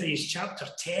 Corinthians chapter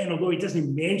 10, although he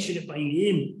doesn't mention it by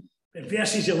name. In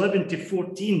verses 11 to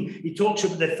 14, he talks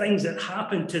about the things that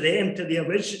happened to them, to the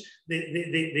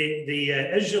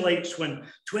Israelites, when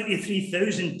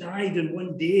 23,000 died in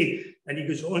one day. And he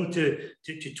goes on to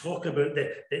talk about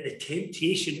the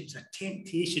temptation. It was a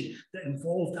temptation that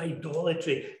involved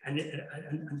idolatry and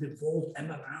involved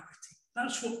immorality.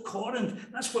 That's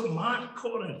what marked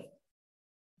Corinth.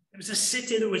 It was a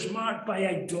city that was marked by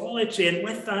idolatry, and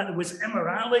with that, there was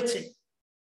immorality.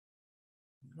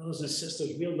 Brothers and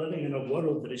sisters, we're living in a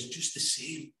world that is just the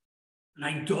same. An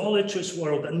idolatrous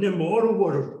world, an immoral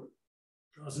world.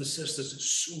 Brothers and sisters,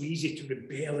 it's so easy to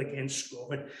rebel against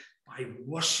God by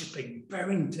worshipping,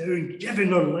 bowing down,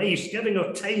 giving our lives, giving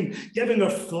our time, giving our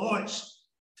thoughts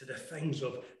to the things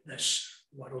of this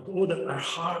world. Oh, that our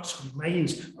hearts and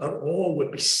minds all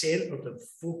would be centered and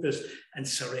focused and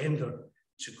surrendered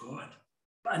to God.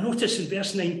 But I notice in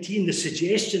verse 19 the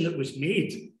suggestion that was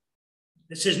made.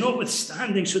 It says,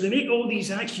 notwithstanding, so they make all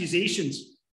these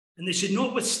accusations, and they said,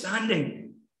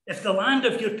 notwithstanding, if the land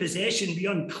of your possession be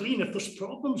unclean, if there's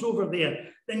problems over there,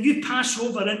 then you pass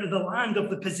over into the land of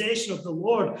the possession of the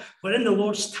Lord, wherein the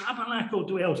Lord's tabernacle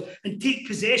dwells, and take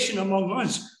possession among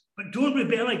us. But don't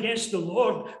rebel against the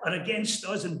Lord or against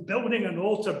us in building an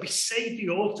altar beside the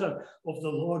altar of the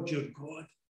Lord your God.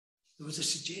 There was a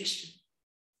suggestion.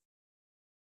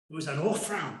 There was an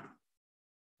off-ramp.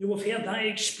 You will have heard that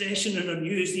expression in the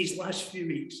news these last few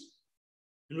weeks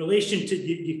in relation to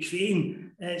the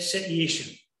Ukraine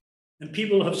situation. And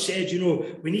people have said,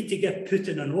 we need to get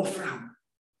Putin an off-ramp.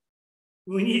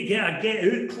 We need to get a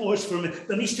get-out clause for him.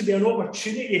 There needs to be an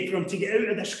opportunity for him to get out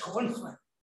of this conflict.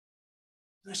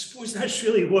 And I suppose that's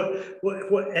really what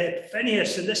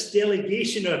Phineas and this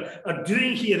delegation are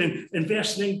doing here in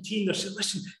verse 19. They're saying,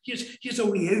 listen, here's a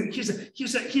way out.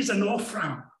 Here's an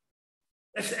off-ramp.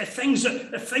 If things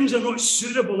are not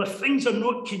suitable, if things are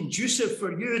not conducive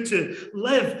for you to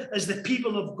live as the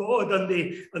people of God on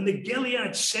the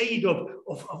Gilead side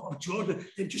of Jordan,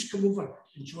 then just come over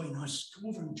and join us. Come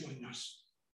over and join us.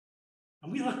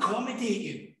 And we'll accommodate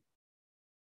you.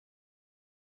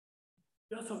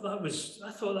 I thought that was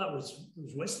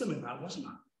wisdom in that, wasn't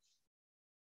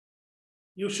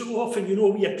it? So often,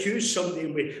 we accuse somebody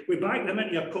and we back them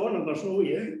into a corner and there's no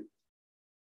way out.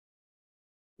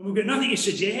 And we've got nothing to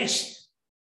suggest.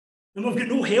 And we've got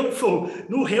no helpful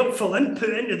input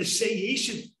into the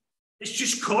situation. It's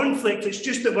just conflict. It's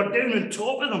just that we're down on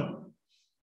top of them.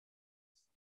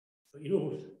 But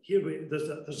here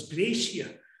there's grace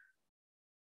here.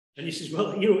 And he says,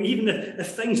 well, even if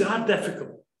things are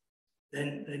difficult,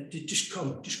 then just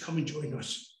come and join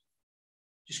us.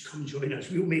 Just come and join us.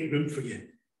 We'll make room for you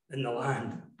in the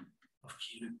land of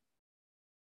Canaan.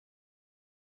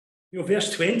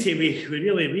 Verse 20, we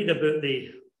really read about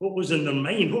what was in their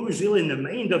mind, what was really in the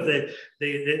mind of the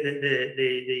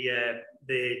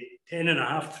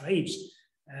 10.5 tribes.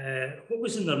 What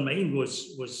was in their mind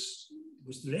was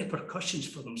the repercussions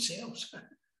for themselves.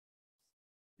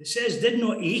 It says, did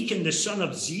not Achan, the son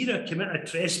of Zerah, commit a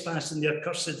trespass in the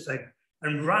accursed thing?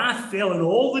 And wrath fell on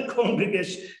all the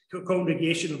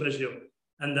congregation of Israel,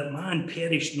 and that man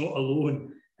perished not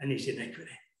alone in his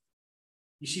iniquity.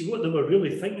 You see, what they were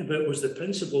really thinking about was the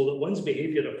principle that one's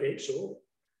behaviour affects all.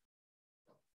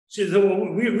 So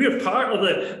we're part of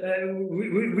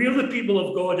we're the people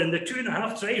of God, and the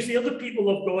 2.5 tribes, they're the people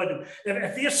of God. And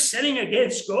if they're sinning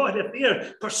against God, if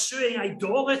they're pursuing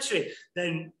idolatry,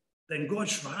 then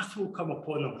God's wrath will come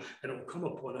upon them, and it will come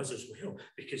upon us as well,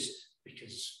 because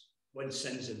one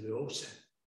sins and we all sin.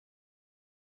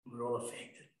 And we're all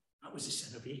affected. That was the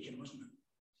sin of Achan, wasn't it?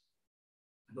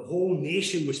 And the whole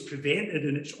nation was prevented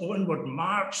in its onward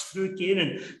march through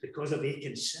Canaan because of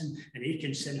Achan's sin. And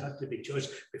Achan's sin had to be judged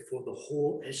before the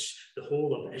whole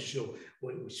of Israel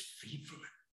was freed from it.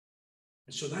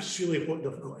 And so that's really what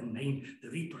they've got in mind, the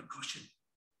repercussion.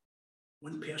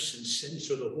 One person's sin,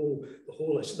 so the whole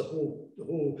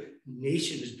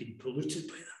nation has been polluted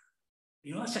by that.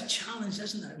 You know, that's a challenge,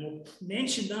 isn't it? And we've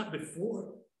mentioned that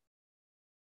before.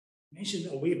 Mentioned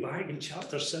it way back in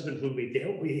chapter 7 when we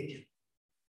dealt with Achan.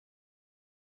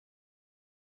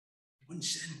 One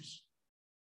sins,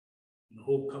 and the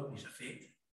whole company's affected.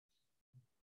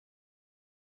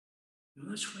 You know,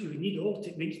 that's why we need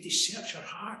to search our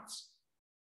hearts.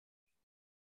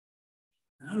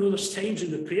 And I know there's times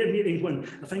in the prayer meeting when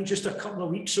I think just a couple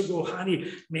of weeks ago,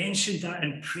 Harry mentioned that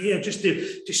in prayer, just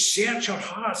to search our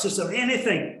hearts. Is there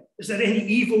anything? Is there any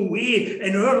evil way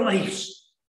in our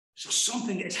lives? Is there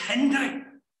something that's hindering?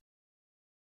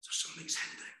 Is there something that's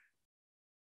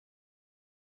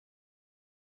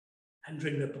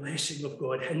hindering the blessing of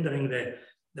God, hindering the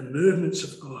movements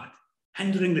of God,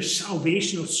 hindering the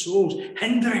salvation of souls,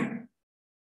 hindering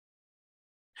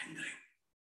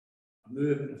a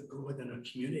movement of God in our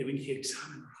community? We need to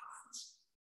examine our hearts,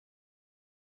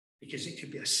 because it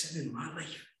could be a sin in my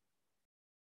life,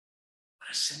 or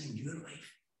a sin in your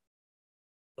life.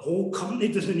 The whole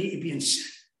company doesn't need to be in sin.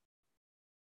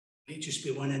 It may just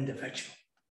be one individual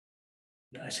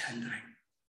that is hindering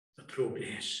the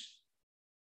progress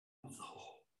of the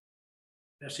whole.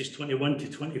 Verses 21 to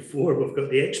 24, we've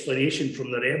got the explanation from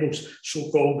the rebels,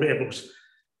 so-called rebels.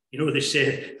 You know, they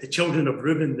said, the children of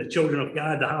Reuben, the children of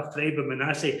Gad, the half-tribe of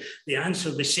Manasseh, they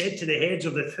answered, they said to the heads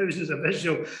of the thousands of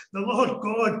Israel, the Lord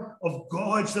God of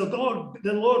gods, the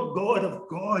Lord God of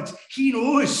gods, he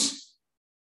knows.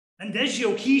 And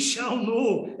Israel, he shall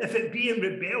know if it be in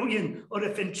rebellion or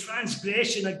if in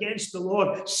transgression against the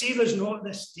Lord. Save us not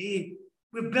this day.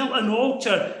 We haven't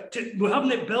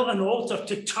built an altar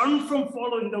to turn from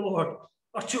following the Lord,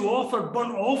 or to offer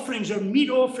burnt offerings or meat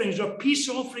offerings or peace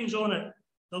offerings on it.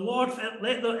 The Lord,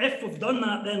 if we've done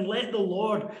that, then let the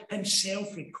Lord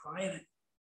himself require it.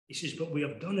 He says, but we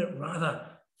have done it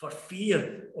rather for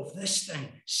fear of this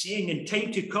thing, saying, in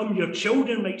time to come, your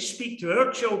children might speak to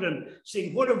our children,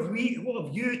 saying, what have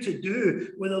you to do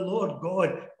with the Lord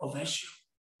God of Israel?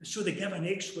 And so they give an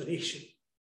explanation.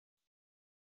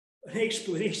 An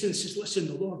explanation says, listen,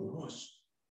 the Lord knows.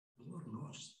 The Lord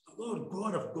knows. The Lord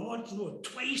God of gods knows.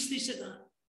 Twice they said that.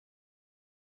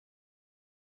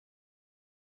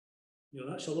 You know,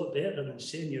 that's a lot better than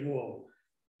saying, you know,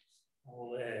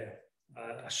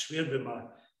 I swear by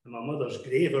my mother's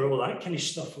grave, or all that kind of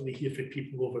stuff we hear from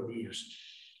people over the years.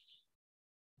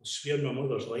 I'll swear my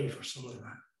mother's life or something like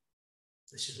that.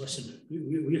 This is, listen,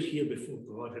 we're here before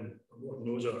God, and the Lord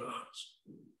knows our hearts.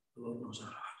 The Lord knows our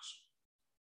hearts.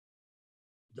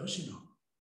 Does he not?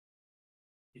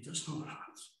 He does know our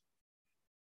hearts.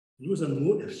 He knows our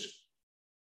motives.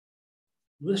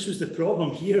 This was the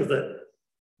problem here, that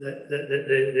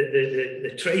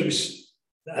the tribes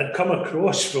that had come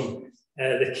across from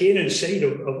the Canaan side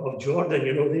of Jordan,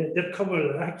 you know, they're coming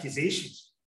with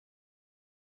accusations,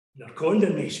 their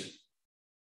condemnation.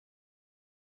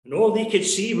 And all they could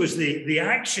see was the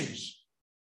actions,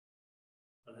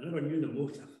 but they never knew the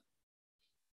motive.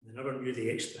 They never knew the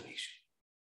explanation.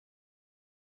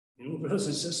 You know, brothers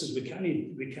and sisters, we can't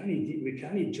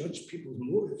judge people's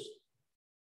motives,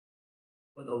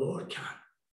 but the Lord can,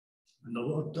 and the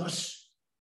Lord does.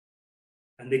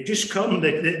 And they just come,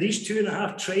 these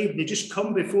 2.5 tribes, they just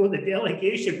come before the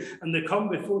delegation, and they come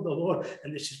before the Lord,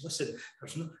 and they say, listen,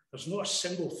 there's not a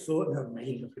single thought in our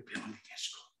mind of rebelling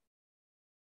against God.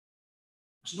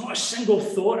 There's not a single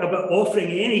thought about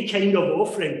offering any kind of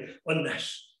offering on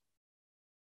this.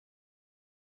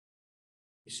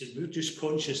 He said, we're just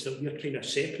conscious that we're kind of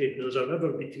separate. There's a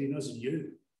river between us and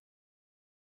you.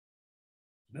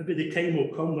 Maybe the time will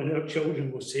come when our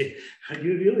children will say, are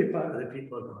you really part of the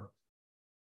people of God?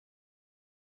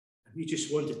 And we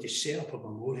just wanted to set up a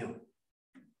memorial.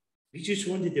 We just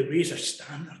wanted to raise a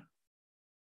standard.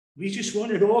 We just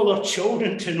wanted all our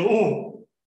children to know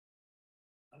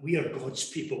that we are God's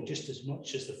people just as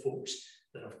much as the folks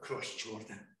that have crossed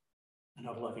Jordan and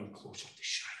are living closer to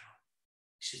Shiloh.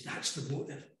 He says, that's the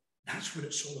motive. That's what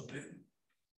it's all about.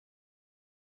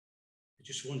 I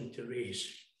just wanted to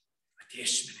raise a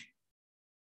testimony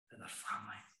to their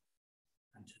family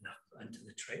and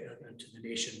to the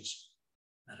nations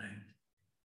around.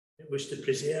 It was to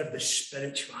preserve the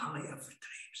spirituality of the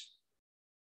tribes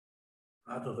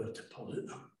rather than to pollute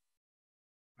them.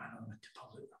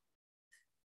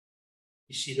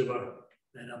 You see, they were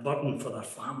a burden for their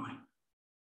family.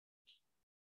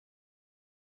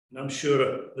 And I'm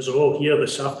sure as we're all here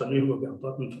this afternoon, we'll be a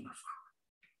burden for their family.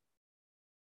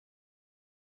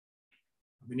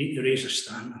 We need to raise a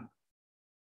standard.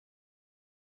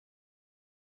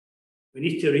 We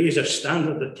need to raise a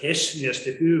standard of testimony as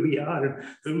to who we are and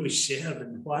whom we serve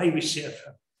and why we serve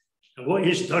him and what he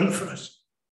has done for us.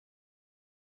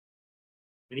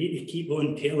 We need to keep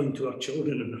on telling to our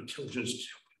children and our children's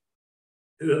children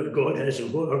who our God is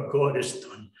and what our God has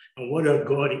done and what our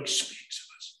God expects of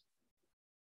us.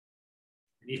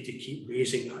 We need to keep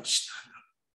raising that standard.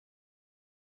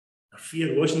 Their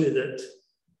fear wasn't it that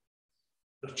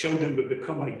their children would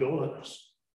become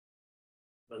idolaters,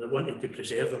 but they wanted to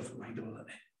preserve them from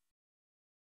idolatry.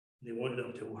 They wanted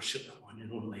them to worship the one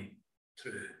and only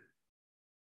true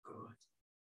God.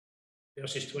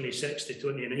 Verses 26 to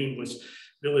 29 was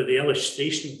really the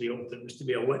illustration of the altar. It was to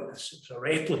be a witness. It was a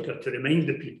replica to remind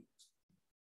the people.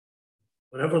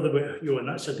 Wherever they were, and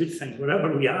that's a good thing.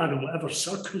 Wherever we are and whatever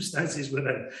circumstances we're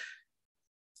in,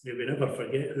 may we never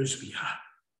forget whose we are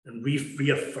and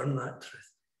reaffirm that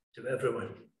truth to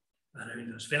everyone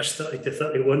around us. Verse 30 to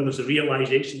 31 was the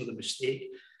realization of the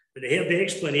mistake. When they heard the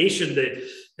explanation,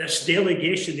 this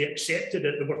delegation, they accepted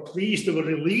it. They were pleased. They were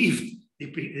relieved.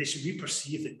 They said, we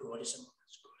perceive that God is among us.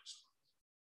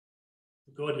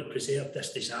 God had preserved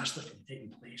this disaster from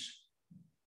taking place.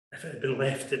 If it had been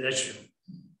left in Israel,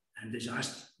 and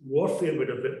disaster, warfare would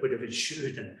have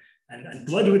ensued, and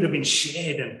blood would have been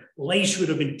shed, and lives would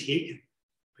have been taken.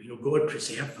 But God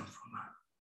preserved them from that.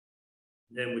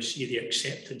 And then we see the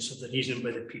acceptance of the reason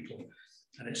by the people.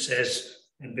 And it says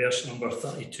in verse number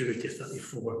 32 to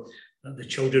 34 that the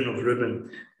children of Reuben,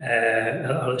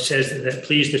 it says that it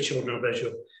pleased the children of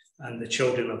Israel, and the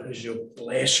children of Israel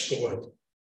blessed God.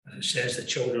 And it says the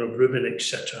children of Reuben,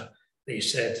 etc. They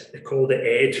called it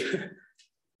Ed,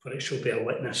 for it shall be a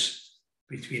witness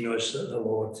between us that the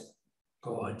Lord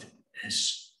God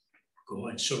is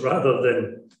God. So rather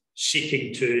than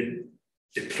seeking to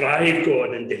deprive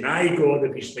God and deny God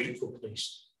of his rightful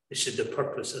place, they said the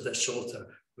purpose of this altar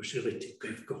was really to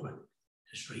give God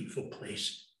his rightful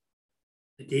place.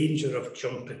 The danger of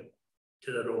jumping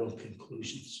to the wrong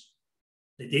conclusions,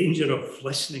 the danger of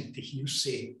listening to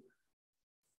hearsay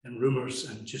and rumours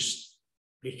and just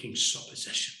making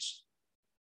suppositions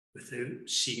without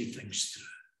seeing things through.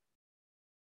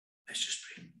 Let's just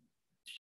pray.